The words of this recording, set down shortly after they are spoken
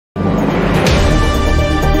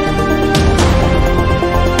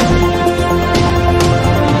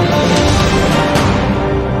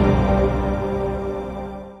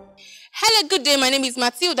Good day, my name is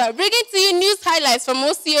Matilda, bringing to you news highlights from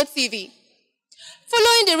OCO TV.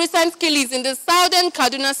 Following the recent killings in the southern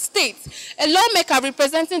Kaduna state, a lawmaker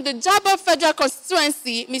representing the Jabba Federal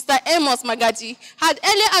Constituency, Mr. Amos Magaji, had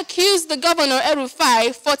earlier accused the governor,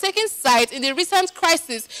 Rufai, for taking side in the recent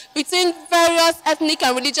crisis between various ethnic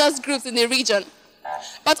and religious groups in the region.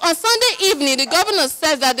 But on Sunday evening, the governor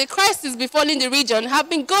says that the crisis befalling the region have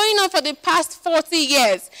been going on for the past 40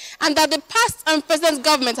 years and that the past and present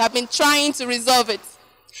government have been trying to resolve it.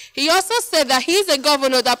 He also said that he is a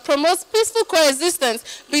governor that promotes peaceful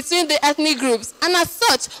coexistence between the ethnic groups and as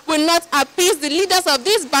such will not appease the leaders of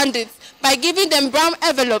these bandits by giving them brown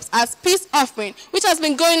envelopes as peace offering, which has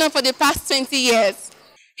been going on for the past 20 years.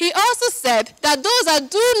 He also said that those that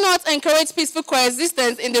do not encourage peaceful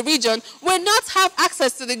coexistence in the region will not have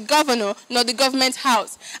access to the governor nor the government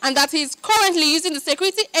house, and that he is currently using the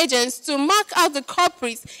security agents to mark out the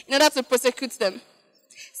culprits in order to prosecute them.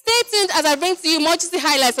 Stay tuned as I bring to you more juicy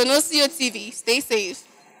highlights on OCO TV. Stay safe.